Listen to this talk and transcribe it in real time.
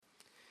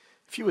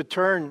If you would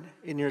turn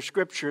in your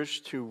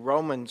scriptures to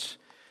Romans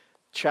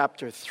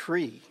chapter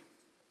 3,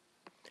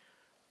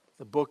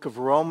 the book of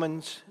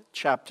Romans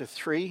chapter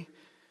 3,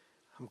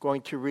 I'm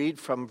going to read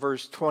from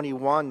verse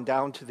 21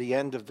 down to the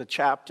end of the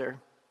chapter.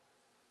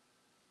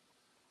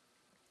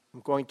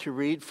 I'm going to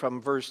read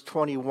from verse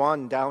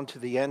 21 down to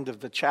the end of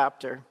the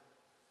chapter.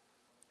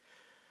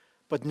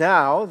 But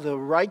now the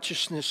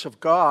righteousness of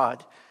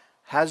God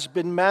has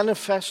been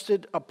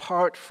manifested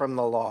apart from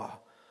the law,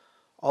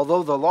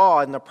 although the law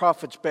and the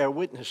prophets bear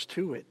witness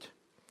to it.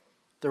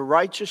 The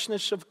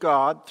righteousness of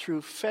God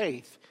through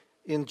faith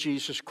in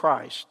Jesus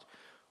Christ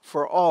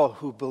for all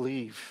who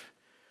believe.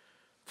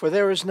 For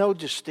there is no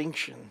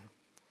distinction,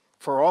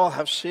 for all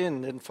have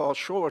sinned and fall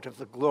short of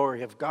the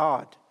glory of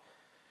God,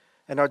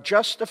 and are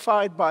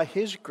justified by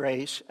his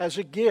grace as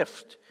a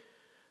gift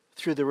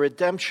through the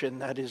redemption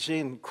that is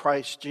in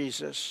Christ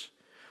Jesus,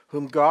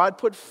 whom God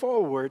put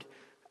forward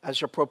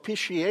as a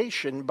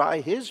propitiation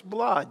by his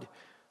blood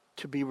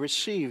to be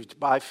received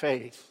by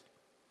faith.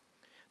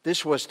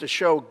 This was to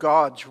show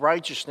God's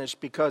righteousness,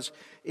 because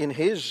in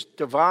his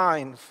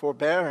divine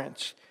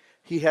forbearance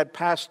he had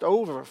passed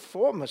over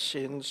former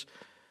sins.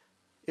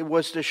 It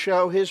was to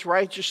show his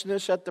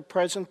righteousness at the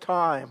present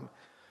time,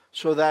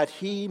 so that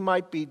he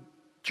might be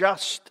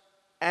just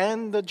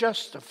and the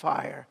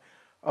justifier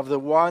of the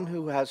one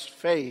who has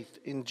faith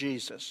in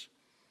Jesus.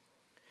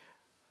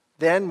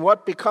 Then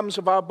what becomes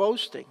of our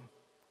boasting?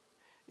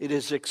 It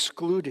is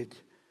excluded.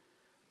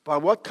 By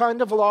what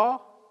kind of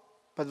law?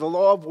 By the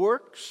law of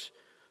works?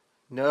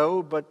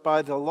 No, but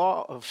by the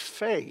law of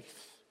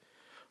faith.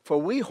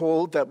 For we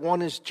hold that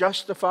one is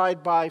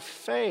justified by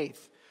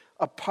faith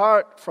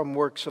apart from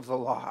works of the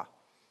law.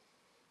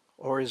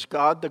 Or is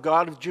God the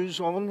God of Jews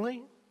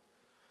only?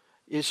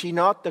 Is he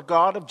not the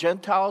God of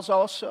Gentiles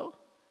also?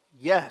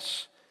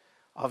 Yes,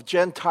 of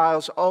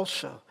Gentiles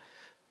also,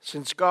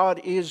 since God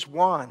is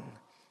one,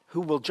 who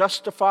will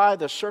justify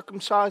the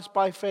circumcised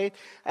by faith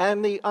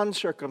and the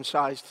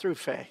uncircumcised through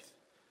faith.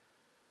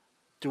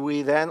 Do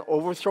we then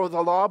overthrow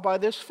the law by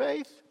this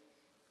faith?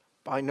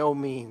 By no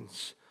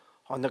means.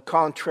 On the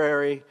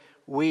contrary,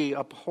 we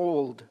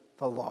uphold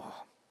the law.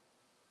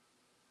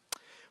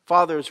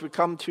 Father, as we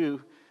come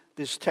to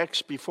this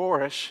text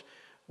before us,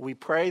 we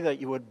pray that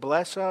you would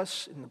bless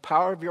us in the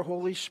power of your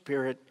Holy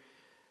Spirit.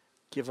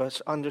 Give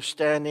us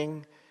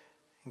understanding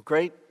and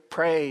great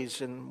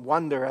praise and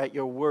wonder at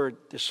your word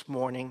this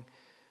morning.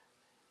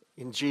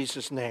 In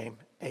Jesus' name,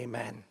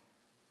 amen.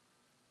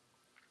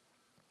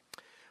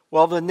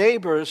 Well, the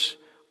neighbors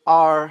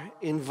are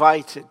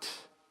invited.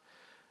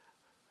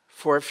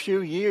 For a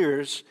few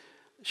years,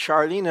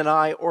 Charlene and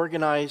I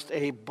organized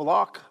a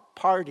block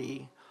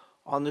party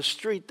on the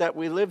street that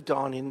we lived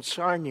on in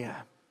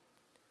Sarnia.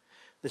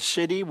 The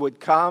city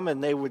would come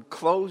and they would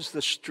close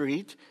the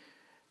street,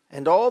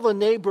 and all the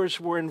neighbors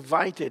were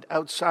invited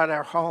outside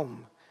our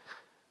home.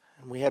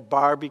 And we had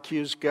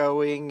barbecues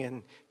going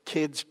and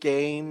kids'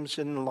 games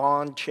and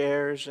lawn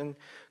chairs and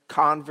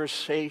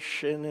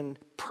conversation and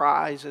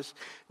prizes.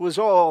 It was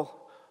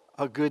all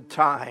a good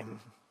time.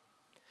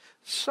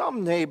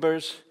 Some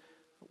neighbors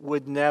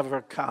would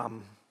never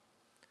come.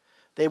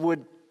 They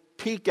would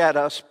peek at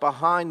us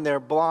behind their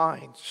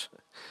blinds.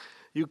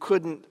 You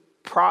couldn't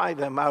pry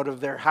them out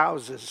of their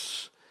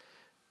houses.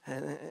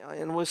 And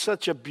it was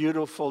such a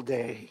beautiful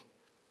day.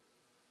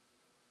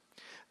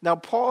 Now,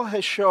 Paul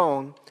has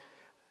shown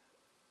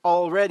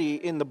already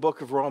in the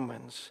book of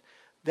Romans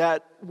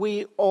that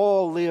we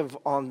all live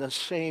on the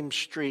same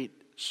street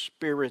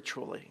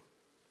spiritually.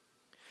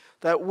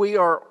 That we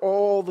are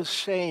all the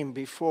same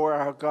before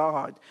our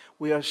God.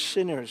 We are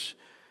sinners.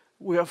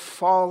 We are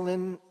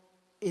fallen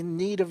in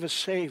need of a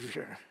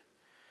Savior.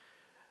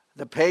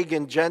 The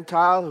pagan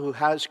Gentile who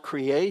has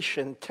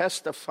creation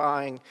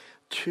testifying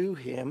to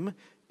him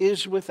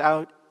is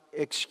without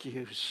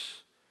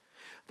excuse.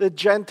 The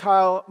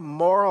Gentile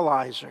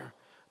moralizer,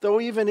 though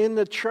even in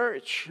the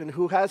church, and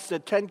who has the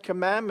 10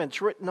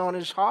 Commandments written on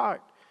his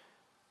heart,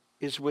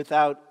 is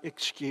without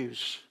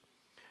excuse.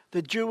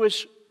 The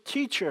Jewish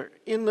teacher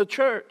in the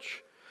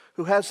church,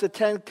 who has the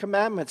 10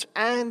 Commandments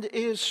and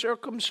is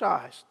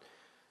circumcised,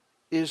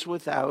 is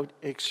without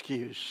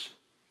excuse.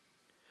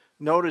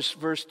 Notice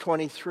verse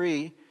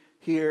 23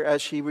 here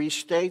as he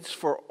restates,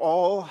 for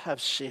all have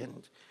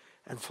sinned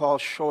and fall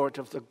short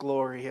of the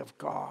glory of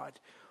God.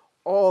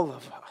 All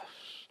of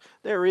us.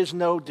 There is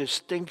no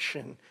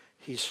distinction,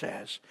 he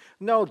says.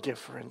 No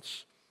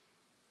difference.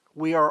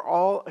 We are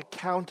all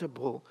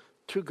accountable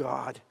to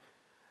God,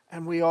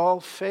 and we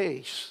all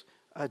face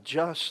a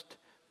just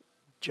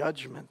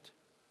judgment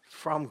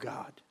from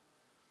God.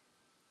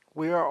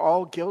 We are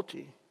all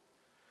guilty.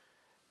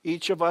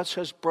 Each of us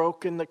has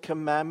broken the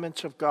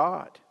commandments of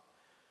God.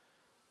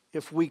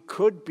 If we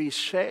could be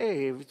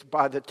saved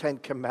by the 10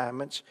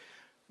 Commandments,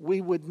 we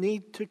would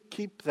need to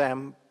keep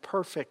them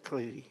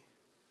perfectly.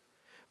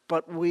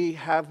 But we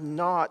have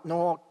not,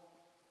 nor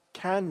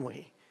can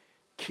we,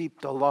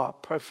 keep the law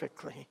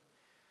perfectly.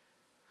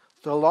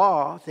 The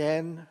law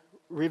then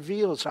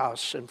reveals our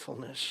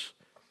sinfulness.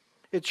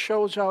 It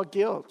shows our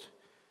guilt,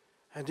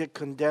 and it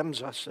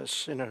condemns us as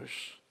sinners.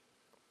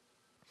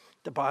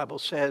 The Bible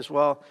says,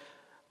 well,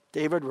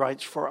 David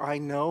writes, "For I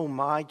know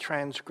my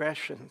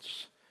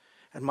transgressions,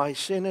 and my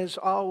sin is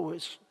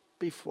always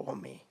before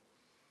me."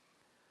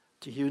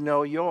 Do you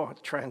know your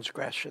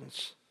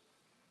transgressions?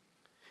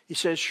 He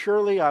says,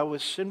 "Surely I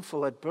was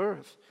sinful at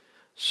birth,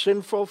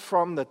 sinful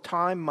from the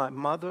time my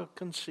mother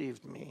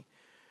conceived me."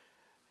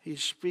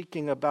 He's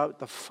speaking about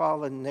the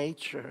fallen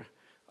nature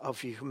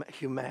of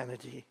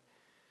humanity.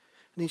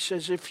 And he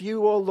says, "If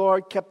you, O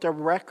Lord, kept a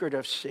record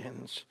of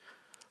sins,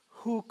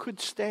 who could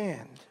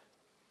stand?"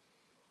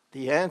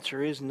 The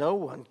answer is no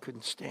one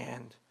could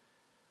stand.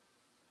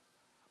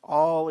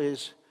 All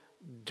is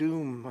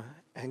doom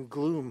and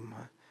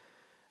gloom.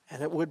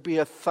 And it would be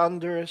a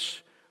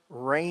thunderous,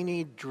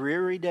 rainy,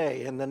 dreary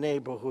day in the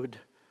neighborhood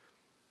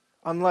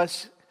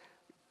unless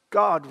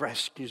God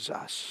rescues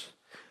us,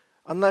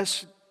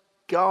 unless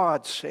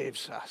God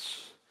saves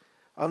us,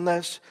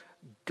 unless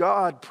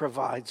God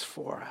provides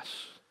for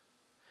us.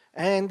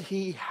 And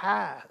He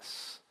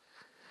has.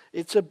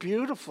 It's a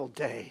beautiful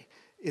day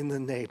in the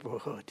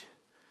neighborhood.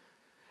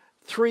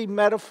 3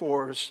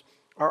 metaphors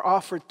are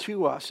offered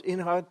to us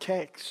in our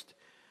text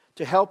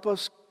to help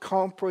us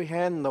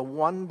comprehend the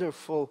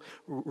wonderful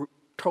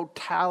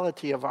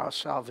totality of our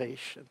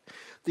salvation,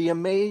 the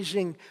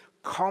amazing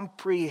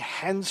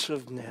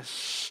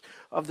comprehensiveness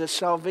of the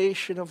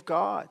salvation of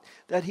God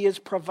that He has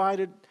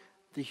provided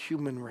the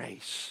human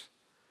race.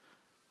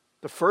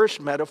 The first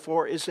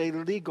metaphor is a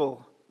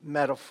legal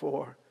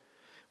metaphor.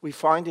 We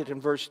find it in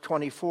verse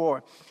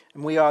 24,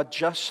 "And we are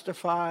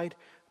justified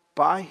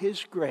by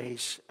His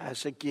grace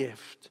as a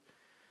gift."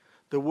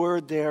 The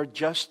word there,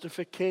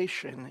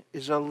 justification,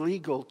 is a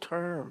legal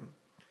term.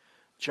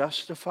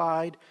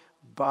 Justified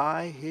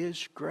by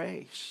His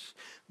grace.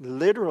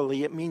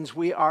 Literally, it means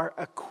we are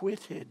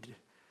acquitted.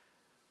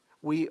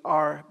 We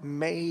are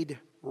made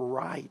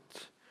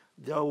right,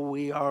 though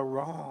we are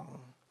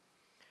wrong.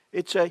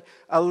 It's a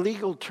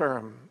legal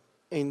term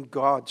in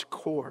God's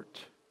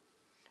court.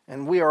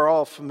 And we are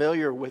all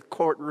familiar with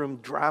courtroom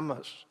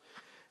dramas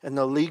and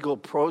the legal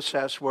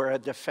process where a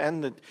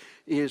defendant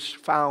is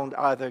found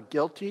either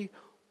guilty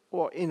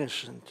or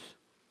innocent.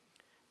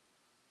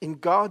 In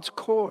God's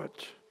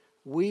court,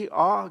 we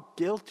are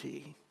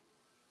guilty.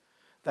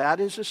 That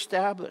is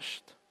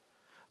established.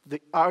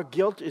 Our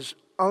guilt is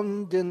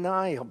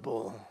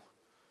undeniable.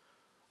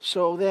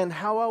 So then,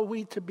 how are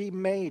we to be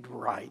made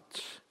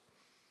right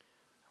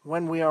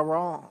when we are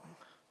wrong?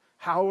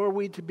 How are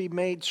we to be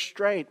made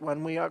straight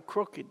when we are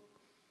crooked?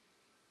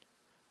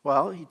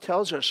 Well, he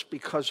tells us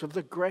because of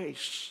the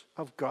grace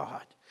of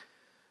God.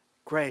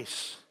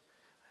 Grace.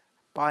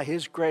 By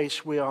His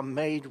grace we are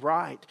made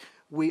right.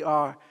 We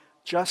are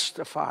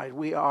justified.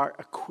 We are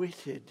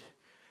acquitted.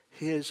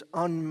 His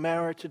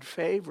unmerited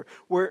favor.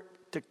 We're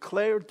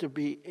declared to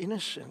be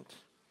innocent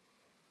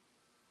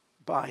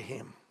by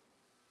Him.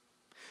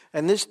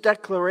 And this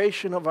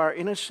declaration of our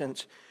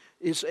innocence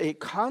is a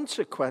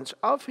consequence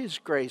of His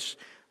grace,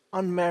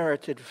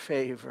 unmerited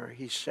favor,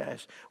 he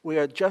says. We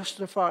are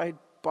justified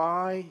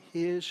by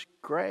His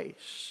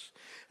grace.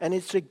 And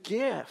it's a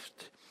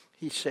gift,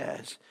 he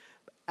says,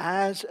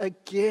 as a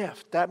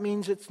gift. That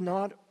means it's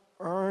not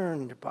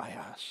earned by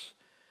us.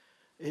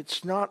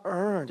 It's not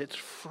earned. It's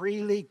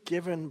freely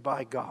given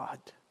by God.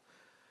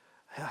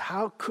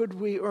 How could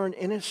we earn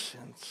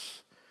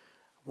innocence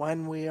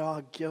when we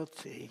are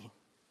guilty?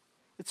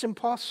 It's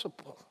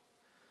impossible.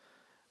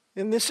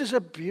 And this is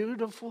a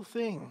beautiful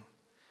thing.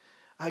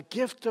 A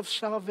gift of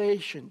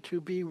salvation to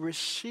be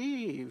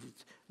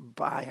received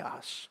by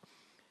us.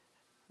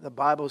 The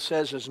Bible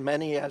says, as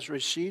many as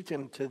received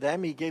Him, to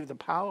them He gave the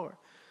power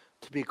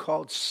to be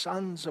called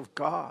sons of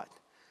God,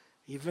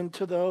 even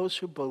to those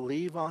who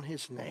believe on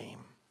His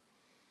name.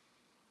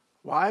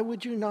 Why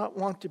would you not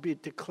want to be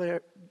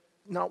declared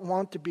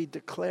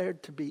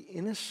to be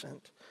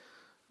innocent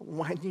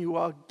when you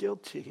are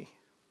guilty?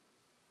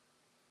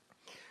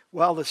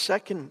 Well, the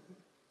second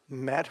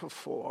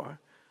metaphor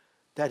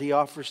that he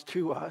offers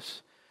to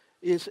us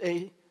is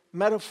a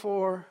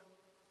metaphor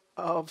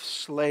of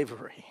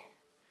slavery.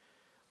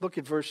 Look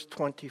at verse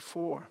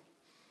 24.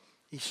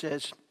 He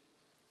says,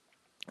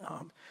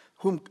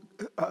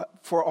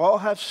 for all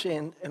have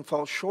sinned and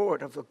fall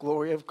short of the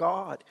glory of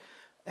God,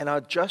 and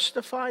are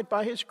justified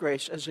by His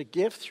grace as a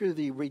gift through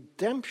the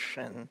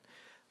redemption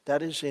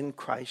that is in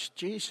Christ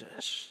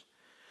Jesus.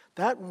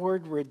 That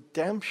word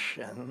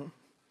redemption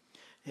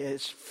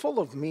is full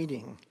of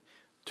meaning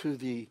to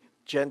the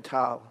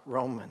Gentile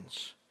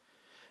Romans.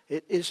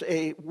 It is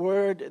a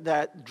word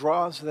that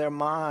draws their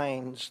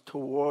minds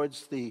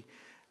towards the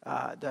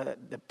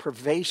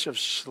pervasive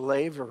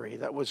slavery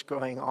that was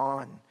going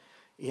on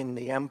in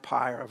the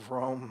Empire of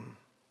Rome.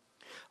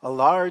 A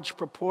large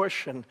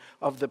proportion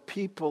of the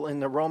people in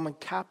the Roman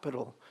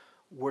capital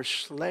were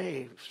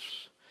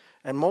slaves.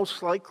 And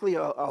most likely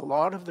a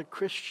lot of the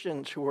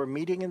Christians who were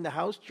meeting in the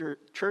house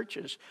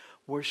churches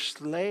were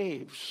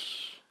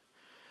slaves.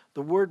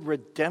 The word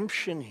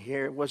redemption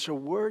here was a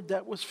word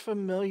that was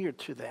familiar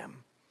to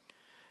them.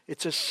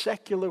 It's a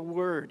secular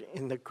word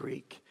in the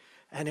Greek,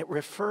 and it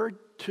referred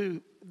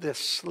to the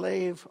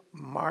slave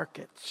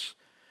markets.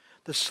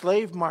 The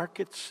slave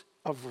markets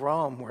of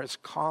Rome were as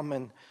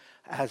common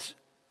as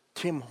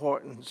Tim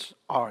Hortons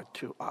are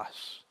to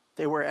us.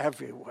 They were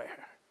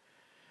everywhere.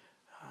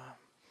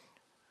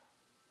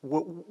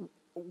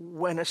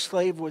 When a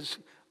slave was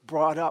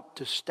brought up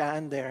to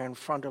stand there in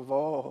front of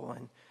all,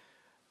 and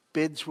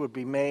bids would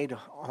be made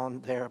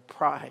on their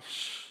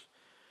price,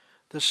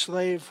 the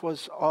slave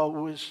was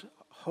always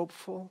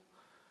hopeful,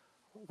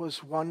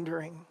 was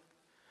wondering,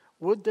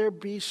 would there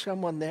be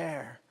someone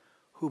there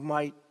who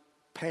might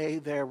pay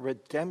their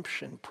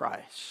redemption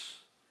price?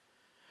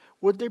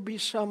 Would there be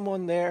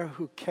someone there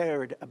who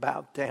cared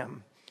about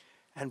them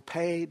and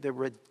pay the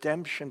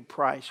redemption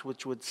price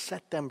which would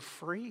set them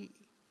free?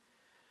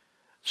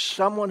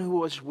 Someone who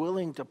was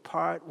willing to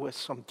part with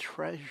some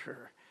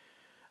treasure.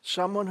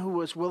 Someone who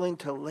was willing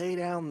to lay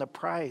down the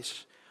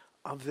price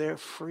of their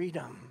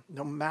freedom,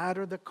 no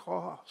matter the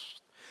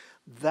cost.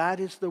 That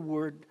is the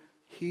word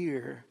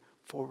here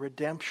for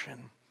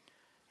redemption.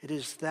 It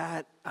is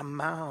that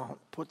amount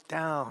put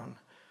down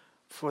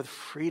for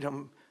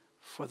freedom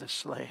for the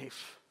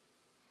slave.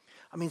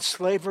 I mean,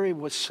 slavery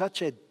was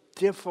such a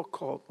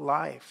difficult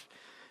life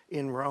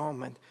in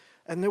Rome,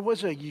 and there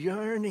was a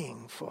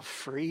yearning for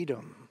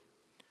freedom.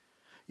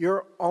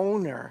 Your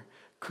owner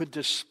could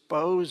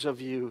dispose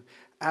of you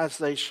as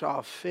they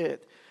saw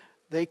fit.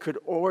 They could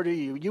order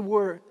you. You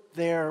were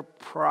their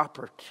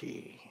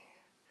property.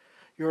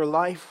 Your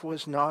life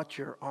was not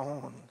your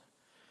own.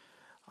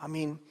 I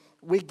mean,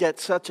 we get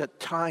such a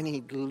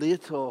tiny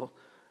little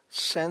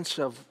sense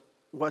of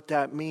what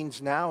that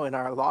means now in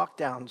our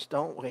lockdowns,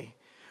 don't we?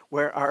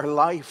 Where our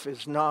life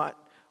is not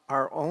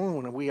our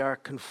own. We are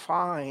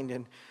confined,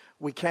 and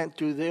we can't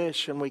do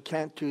this, and we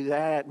can't do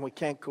that, and we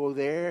can't go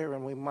there,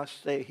 and we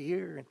must stay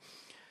here. And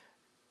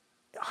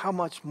how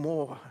much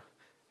more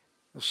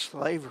the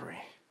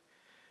slavery,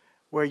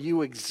 where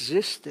you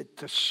existed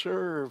to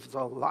serve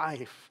the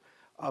life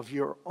of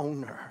your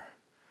owner.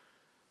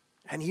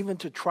 And even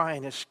to try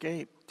and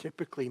escape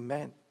typically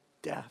meant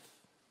death.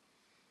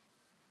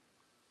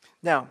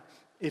 Now,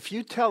 if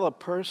you tell a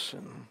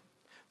person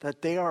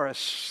that they are a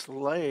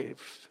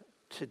slave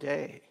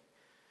today,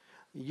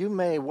 you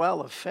may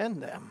well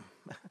offend them.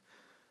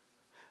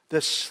 The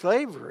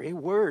slavery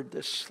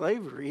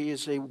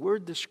is a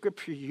word the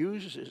Scripture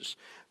uses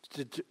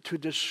to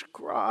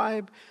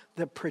describe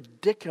the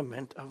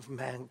predicament of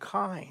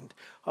mankind,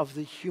 of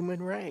the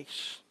human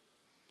race.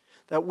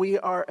 That we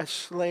are a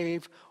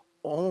slave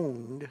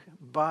owned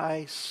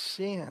by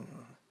sin.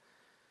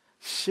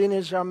 Sin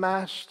is our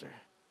master.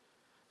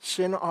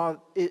 Sin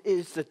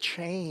is the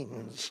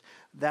chains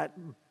that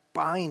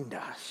bind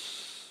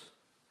us.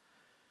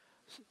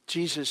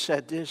 Jesus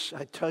said this,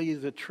 I tell you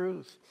the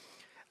truth.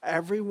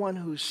 Everyone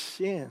who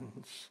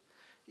sins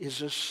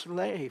is a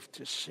slave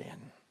to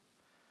sin.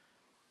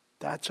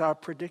 That's our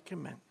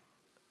predicament.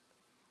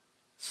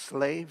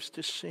 Slaves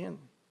to sin.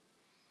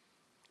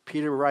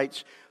 Peter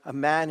writes, a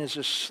man is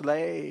a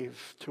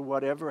slave to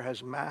whatever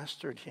has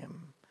mastered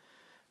him,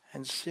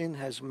 and sin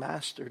has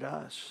mastered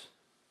us.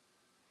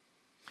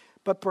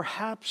 But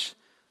perhaps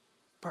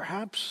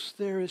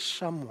there is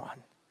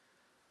someone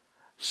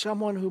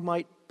who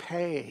might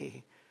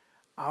pay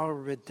our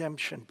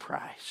redemption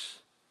price.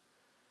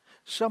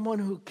 Someone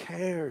who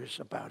cares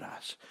about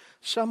us.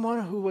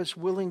 Someone who is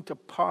willing to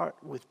part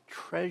with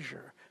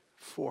treasure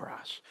for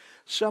us.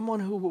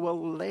 Someone who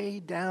will lay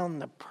down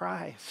the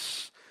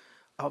price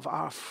of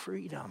our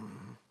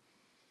freedom,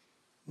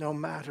 no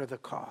matter the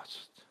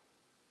cost.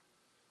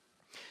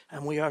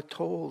 And we are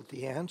told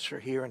the answer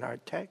here in our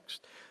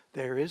text.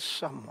 There is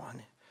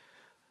someone,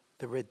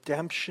 the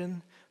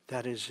redemption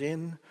that is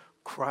in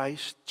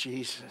Christ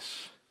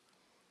Jesus.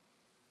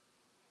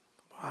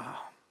 Wow,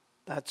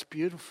 that's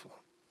beautiful.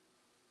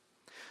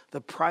 The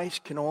price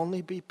can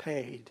only be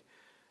paid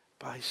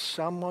by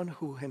someone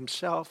who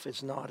himself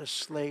is not a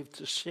slave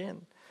to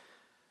sin,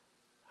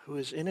 who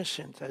is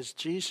innocent as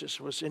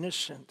Jesus was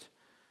innocent,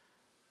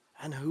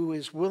 and who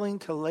is willing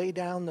to lay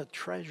down the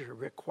treasure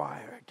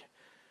required.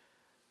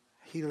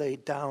 He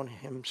laid down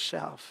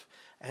himself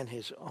and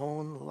his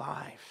own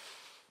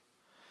life,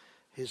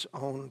 his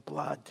own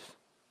blood.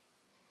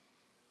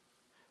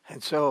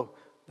 And so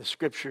the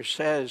Scripture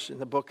says in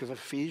the book of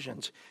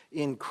Ephesians,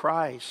 in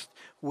Christ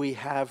we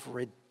have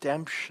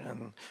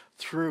redemption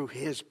through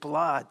his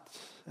blood,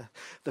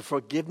 the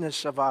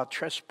forgiveness of our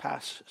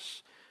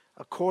trespasses,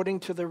 according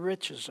to the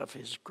riches of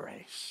his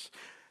grace.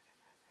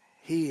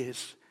 He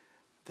is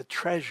the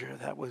treasure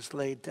that was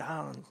laid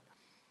down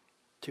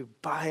to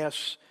buy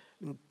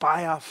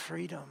our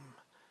freedom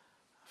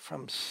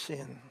from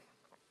sin.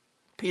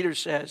 Peter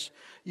says,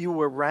 you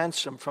were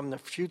ransomed from the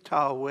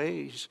futile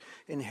ways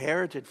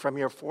inherited from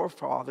your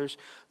forefathers,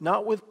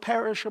 not with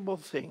perishable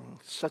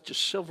things, such as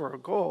silver or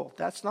gold.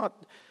 That's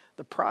not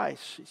the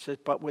price, he says,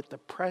 but with the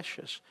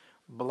precious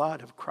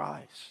blood of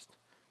Christ,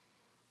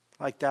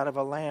 like that of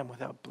a lamb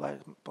without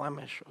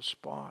blemish or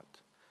spot.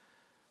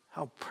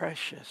 How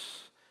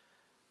precious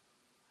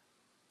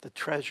the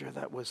treasure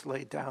that was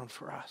laid down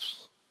for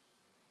us.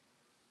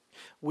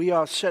 We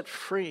are set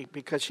free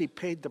because he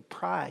paid the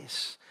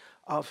price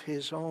of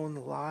his own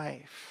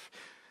life,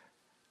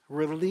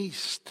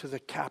 released to the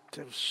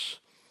captives,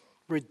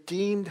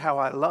 redeemed, how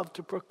I love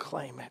to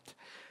proclaim it,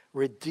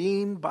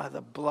 redeemed by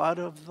the blood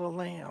of the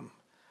Lamb.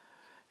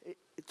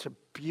 It's a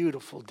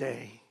beautiful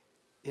day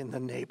in the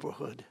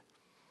neighborhood.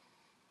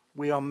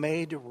 We are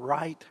made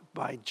right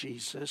by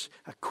Jesus,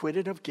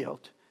 acquitted of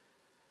guilt.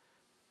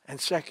 And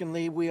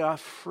secondly, we are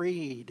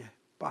freed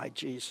by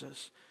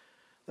Jesus.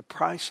 The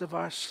price of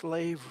our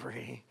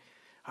slavery,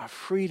 our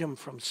freedom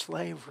from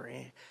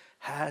slavery,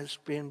 has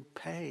been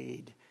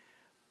paid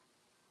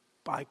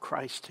by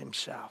Christ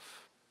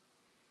himself.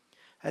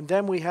 And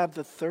then we have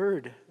the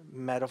third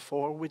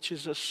metaphor, which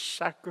is a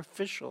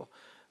sacrificial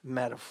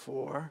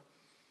metaphor.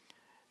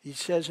 He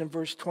says in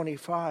verse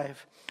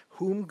 25,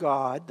 whom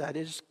God, that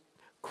is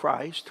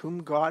Christ,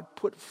 whom God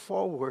put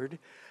forward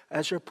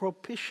as a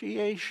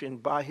propitiation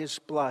by his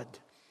blood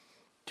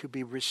to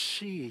be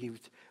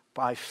received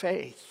by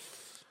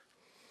faith.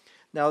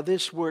 Now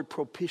this word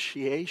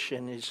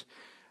propitiation is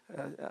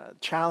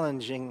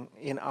challenging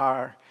in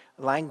our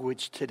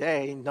language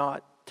today,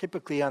 not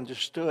typically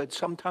understood.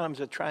 Sometimes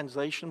a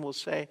translation will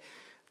say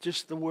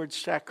just the word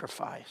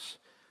sacrifice.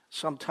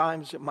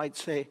 Sometimes it might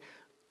say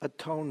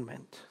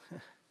atonement.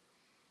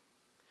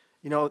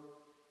 You know,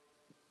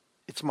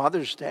 it's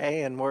Mother's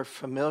Day, and we're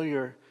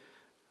familiar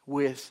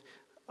with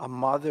a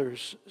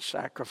mother's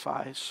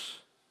sacrifice.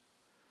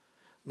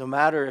 No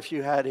matter if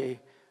you had a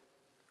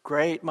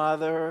great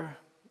mother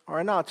or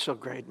a not so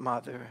great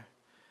mother,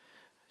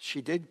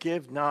 she did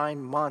give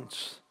 9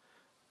 months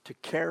to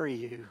carry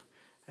you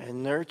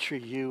and nurture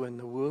you in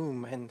the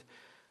womb and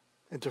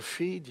to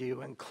feed you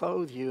and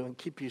clothe you and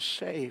keep you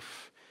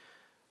safe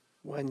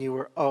when you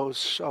were oh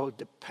so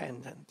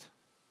dependent.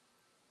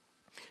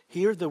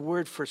 Here the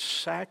word for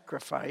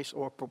sacrifice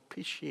or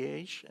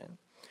propitiation.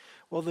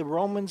 Well, the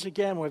Romans,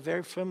 again, were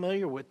very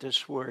familiar with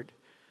this word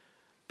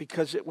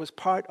because it was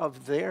part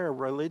of their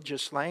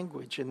religious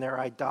language and their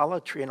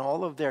idolatry and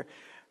all of their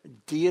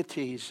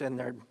deities and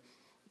their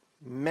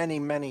many,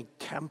 many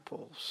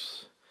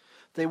temples.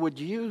 They would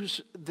use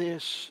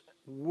this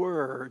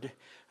word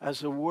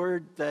as a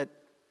word that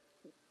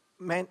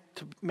meant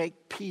to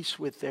make peace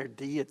with their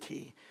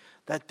deity,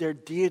 that their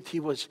deity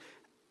was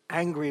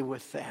angry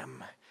with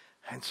them.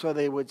 And so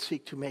they would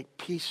seek to make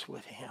peace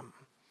with him.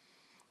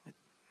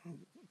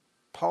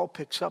 Paul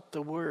picks up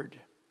the word,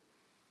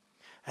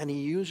 and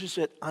he uses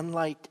it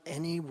unlike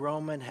any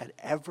Roman had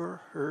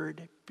ever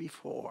heard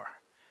before.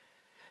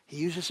 He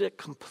uses it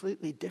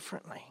completely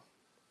differently.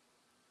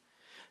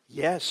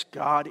 Yes,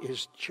 God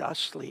is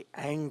justly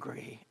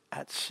angry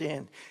at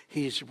sin.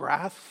 He's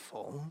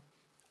wrathful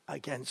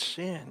against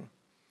sin.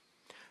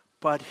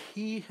 But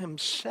he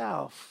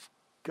himself,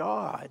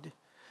 God,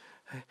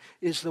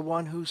 is the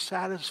one who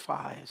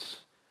satisfies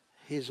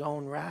his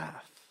own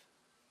wrath.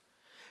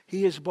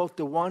 He is both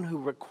the one who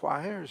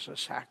requires a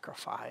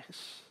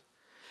sacrifice,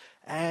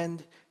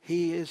 and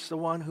he is the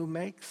one who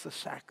makes the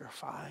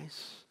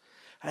sacrifice,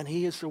 and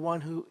he is the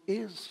one who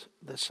is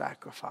the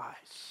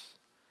sacrifice.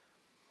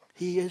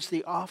 He is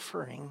the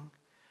offering,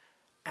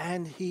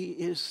 and he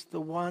is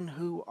the one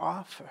who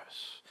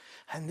offers.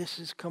 And this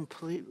is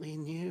completely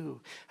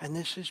new, and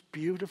this is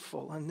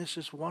beautiful, and this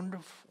is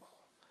wonderful.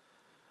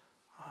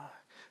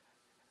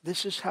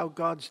 This is how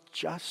God's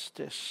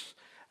justice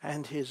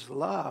and his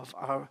love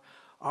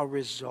are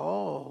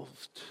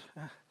resolved.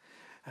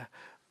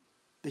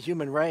 The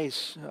human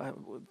race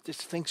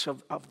just thinks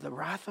of the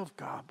wrath of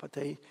God, but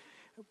they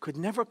could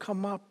never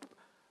come up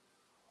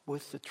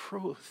with the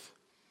truth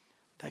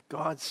that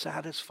God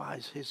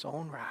satisfies his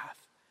own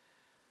wrath.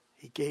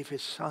 He gave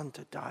his son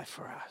to die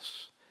for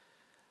us.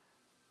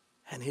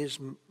 And his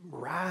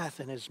wrath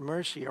and his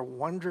mercy are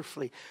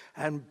wonderfully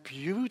and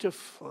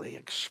beautifully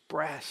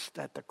expressed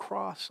at the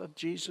cross of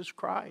Jesus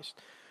Christ,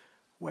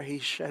 where he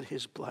shed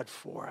his blood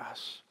for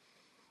us.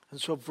 And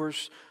so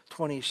verse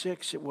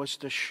 26, it was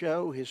to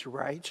show his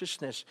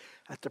righteousness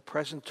at the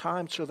present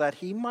time so that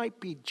he might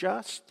be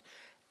just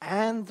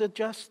and the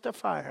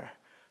justifier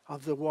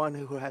of the one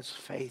who has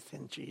faith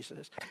in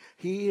Jesus.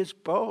 He is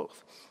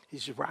both.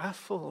 He's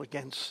wrathful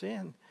against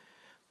sin,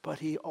 but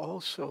he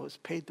also has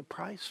paid the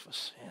price for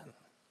sin.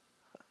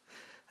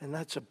 And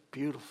that's a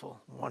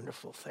beautiful,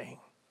 wonderful thing.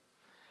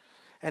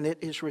 And it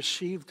is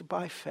received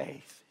by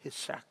faith, his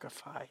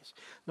sacrifice.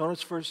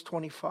 Notice verse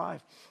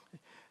 25.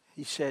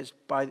 He says,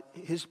 by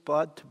his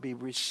blood to be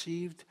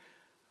received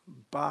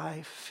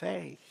by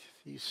faith.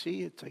 You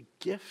see, it's a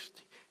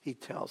gift, he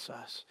tells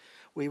us.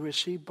 We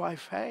receive by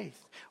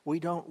faith. We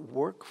don't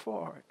work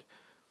for it.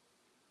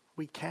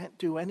 We can't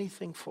do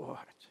anything for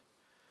it.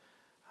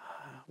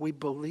 We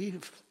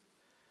believe,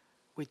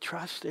 we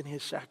trust in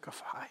his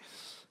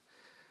sacrifice,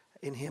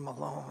 in him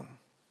alone.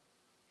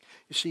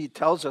 You see, he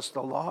tells us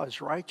the law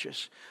is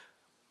righteous,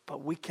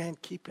 but we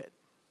can't keep it.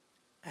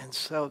 And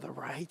so the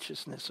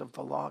righteousness of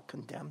the law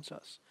condemns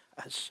us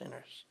as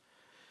sinners.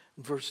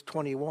 In verse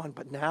 21,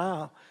 but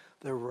now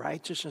the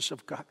righteousness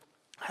of God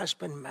has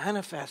been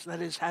manifest,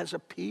 that is, has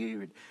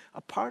appeared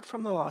apart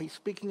from the law. He's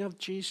speaking of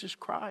Jesus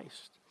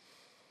Christ,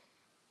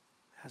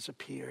 has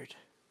appeared.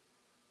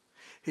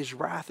 His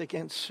wrath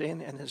against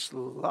sin and his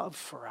love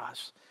for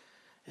us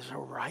is a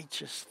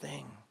righteous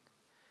thing.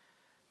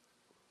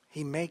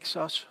 He makes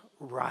us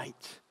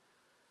right.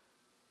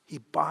 He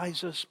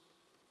buys us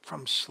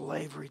from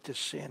slavery to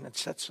sin and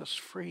sets us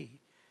free.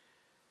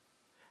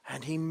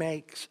 And he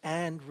makes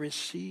and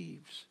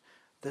receives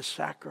the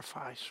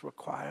sacrifice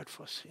required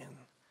for sin.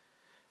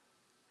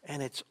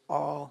 And it's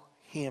all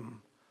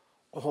him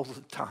all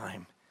the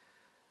time.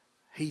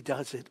 He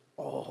does it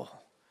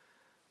all.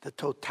 The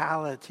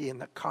totality and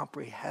the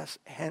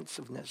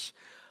comprehensiveness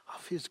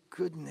of his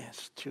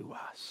goodness to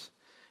us.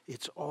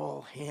 It's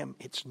all him.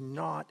 It's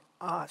not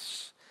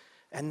us.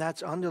 And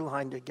that's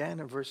underlined again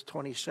in verse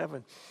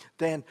 27.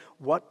 Then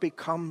what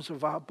becomes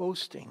of our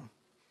boasting?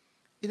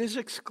 It is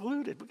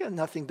excluded. We've got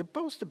nothing to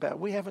boast about.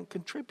 We haven't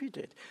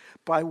contributed.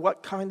 By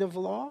what kind of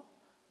law?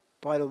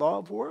 By the law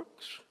of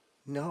works?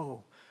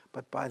 No,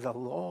 but by the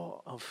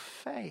law of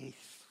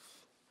faith.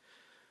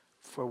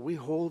 For we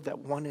hold that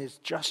one is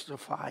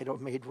justified or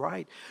made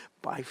right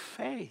by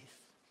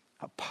faith,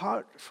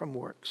 apart from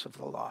works of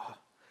the law.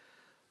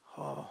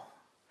 Oh,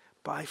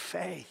 by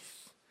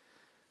faith.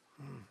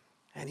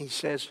 And he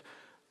says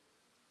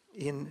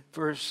in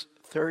verse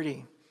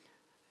 30,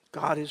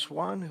 God is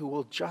one who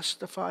will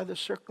justify the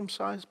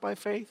circumcised by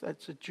faith,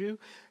 that's the Jew,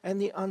 and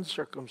the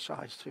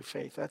uncircumcised through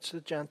faith, that's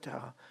the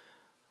Gentile.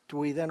 Do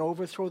we then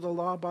overthrow the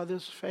law by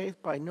this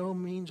faith? By no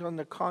means. On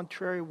the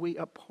contrary, we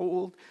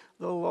uphold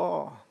the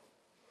law,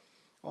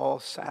 all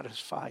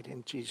satisfied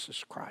in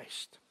Jesus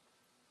Christ.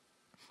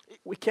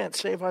 We can't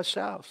save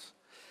ourselves.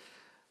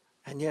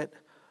 And yet,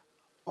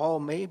 all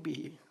may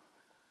be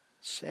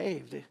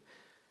saved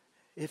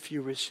if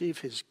you receive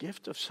his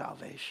gift of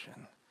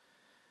salvation,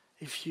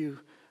 if you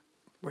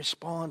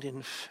respond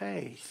in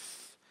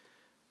faith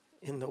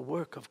in the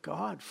work of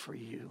God for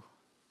you.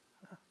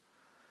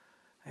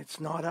 It's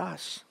not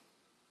us.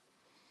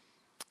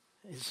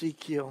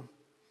 Ezekiel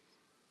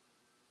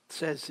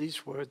says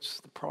these words,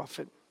 the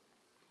prophet,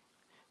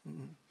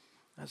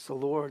 as the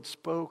Lord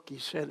spoke, he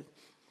said,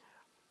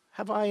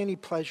 have I any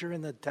pleasure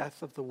in the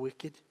death of the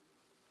wicked,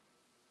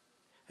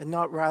 and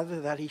not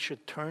rather that he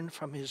should turn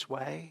from his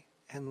way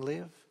and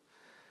live?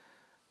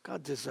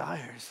 God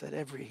desires that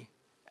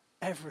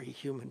every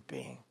human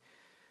being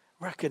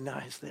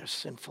recognize their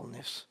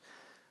sinfulness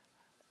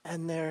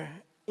and their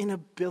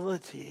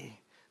inability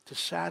to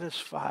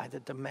satisfy the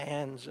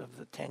demands of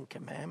the Ten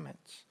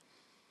Commandments.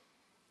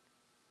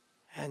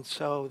 And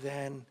so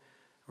then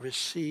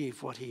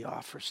receive what he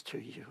offers to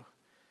you,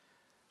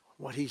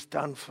 what he's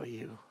done for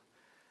you,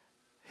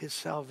 his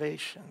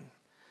salvation.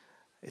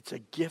 It's a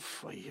gift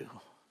for you.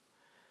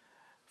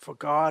 For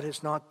God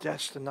has not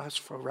destined us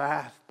for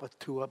wrath, but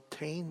to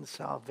obtain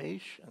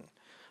salvation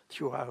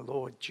through our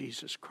Lord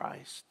Jesus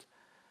Christ,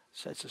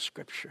 says the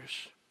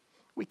Scriptures.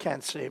 We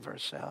can't save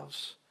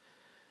ourselves,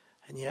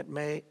 and yet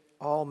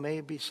all may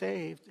be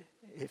saved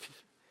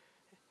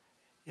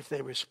if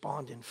they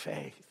respond in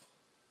faith.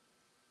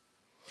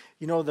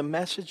 You know, the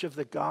message of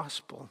the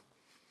gospel,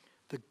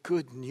 the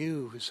good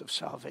news of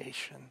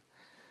salvation,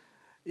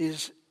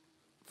 is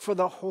for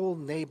the whole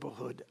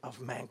neighborhood of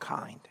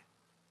mankind.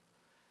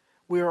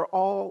 We are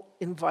all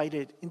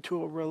invited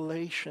into a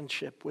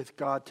relationship with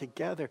God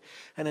together,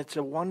 and it's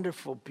a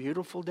wonderful,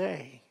 beautiful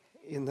day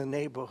in the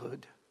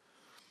neighborhood.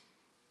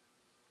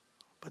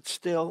 But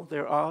still,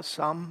 there are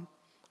some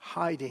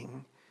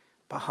hiding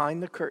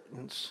behind the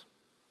curtains.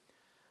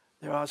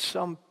 There are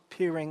some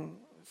peering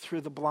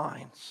through the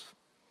blinds.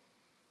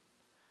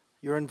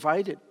 You're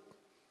invited,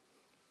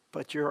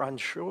 but you're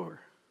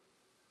unsure.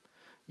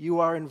 You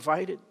are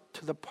invited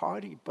to the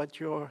party, but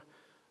you're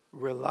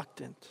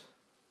reluctant.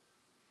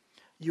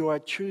 You are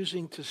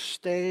choosing to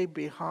stay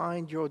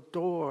behind your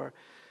door,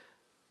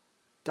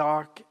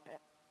 dark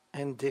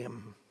and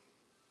dim.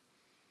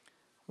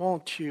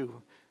 Won't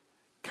you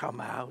come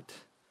out?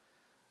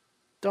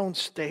 Don't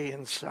stay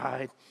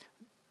inside.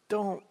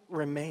 Don't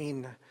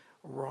remain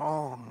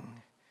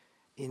wrong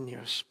in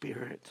your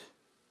spirit.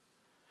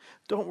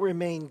 Don't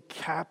remain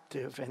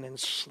captive and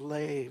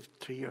enslaved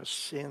to your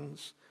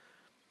sins.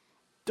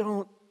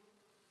 Don't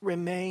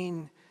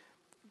remain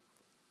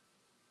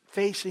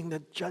facing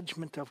the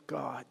judgment of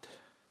God.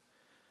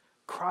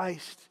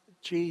 Christ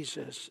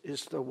Jesus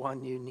is the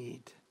one you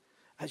need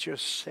as your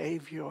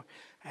Savior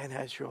and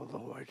as your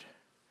Lord.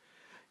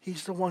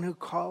 He's the one who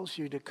calls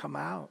you to come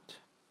out.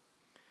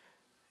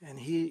 And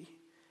he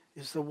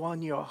is the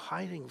one you're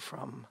hiding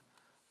from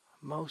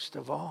most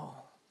of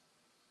all.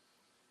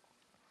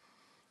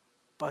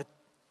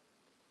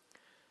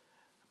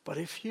 But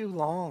if you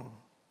long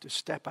to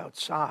step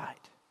outside,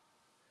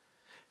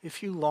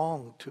 if you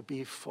long to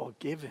be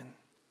forgiven,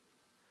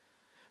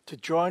 to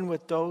join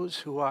with those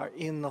who are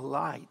in the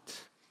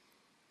light,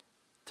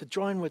 to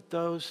join with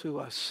those who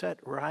are set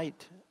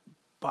right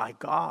by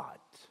God,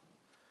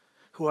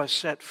 who are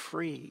set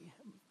free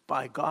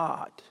by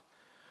God,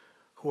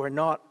 who are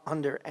not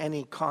under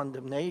any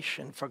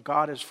condemnation, for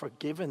God has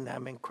forgiven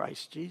them in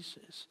Christ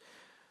Jesus,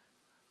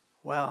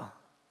 well,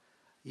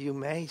 you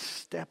may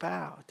step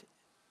out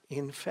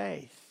in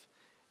faith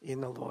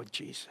in the Lord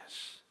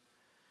Jesus.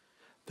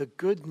 the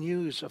good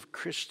news of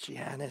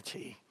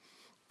Christianity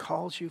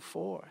calls you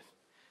forth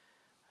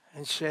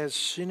and says,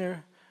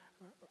 sinner,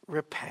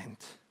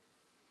 repent.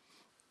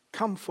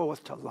 Come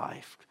forth to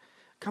life.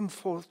 Come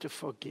forth to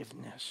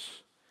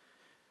forgiveness.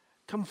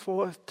 Come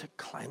forth to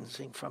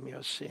cleansing from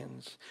your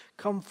sins.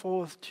 Come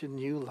forth to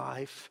new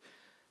life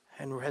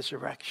and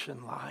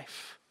resurrection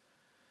life.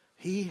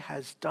 He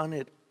has done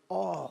it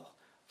all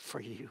for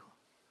you.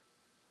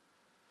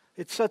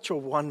 It's such a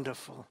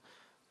wonderful,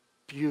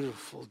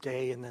 beautiful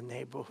day in the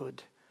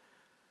neighborhood.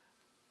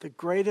 The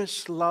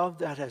greatest love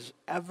that has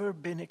ever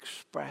been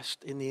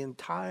expressed in the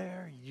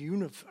entire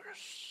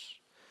universe.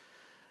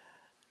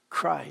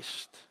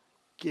 Christ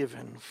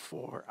given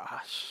for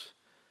us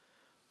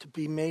to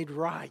be made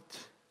right,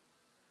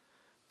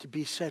 to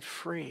be set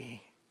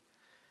free,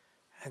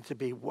 and to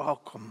be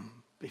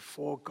welcome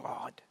before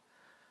God.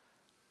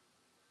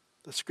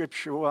 The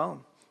scripture,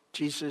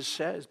 Jesus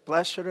says,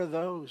 blessed are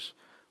those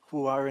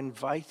who are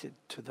invited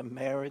to the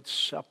marriage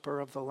supper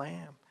of the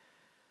Lamb.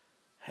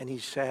 And he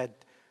said,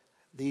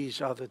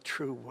 these are the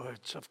true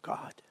words of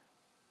God.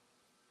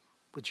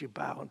 Would you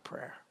bow in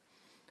prayer?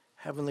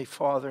 Heavenly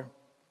Father,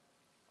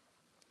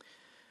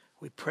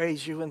 we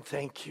praise you and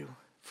thank you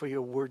for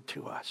your word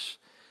to us.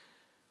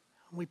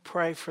 We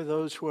pray for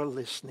those who are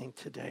listening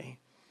today.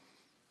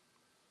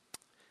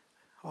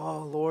 Oh,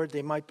 Lord,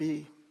 they might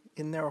be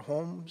in their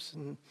homes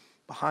and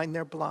behind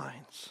their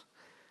blinds.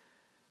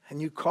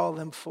 And you call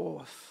them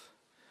forth.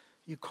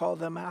 You call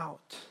them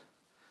out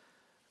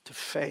to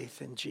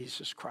faith in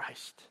Jesus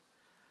Christ,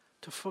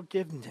 to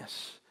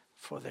forgiveness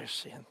for their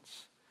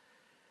sins.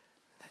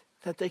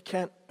 That they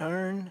can't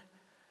earn,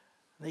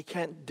 they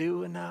can't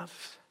do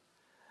enough.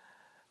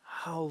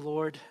 Oh,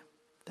 Lord,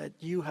 that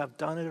you have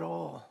done it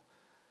all.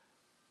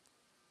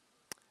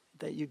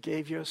 That you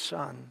gave your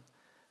Son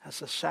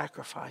as a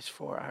sacrifice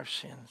for our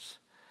sins.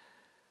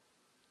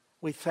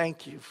 We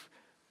thank you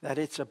that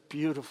it's a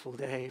beautiful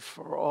day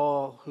for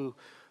all who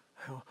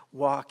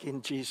walk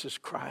in Jesus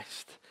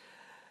Christ,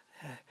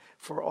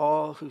 for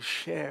all who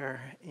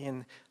share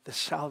in the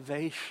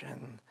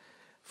salvation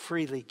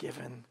freely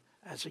given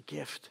as a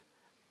gift.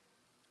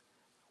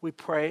 We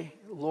pray,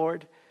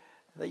 Lord,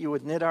 that you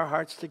would knit our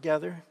hearts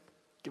together,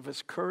 give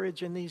us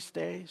courage in these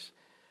days,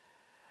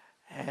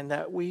 and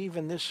that we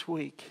even this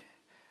week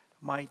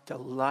might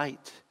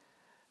delight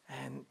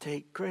and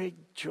take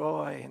great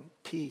joy and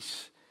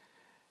peace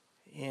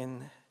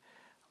in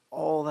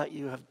all that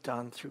you have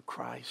done through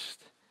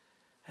Christ,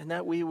 and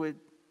that we would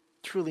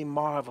truly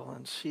marvel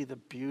and see the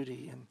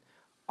beauty and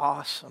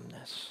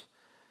awesomeness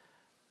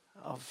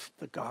of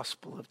the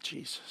gospel of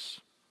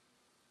Jesus.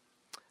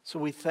 So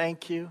we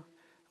thank you.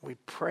 We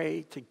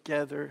pray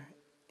together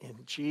in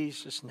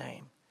Jesus'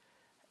 name.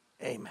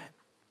 Amen.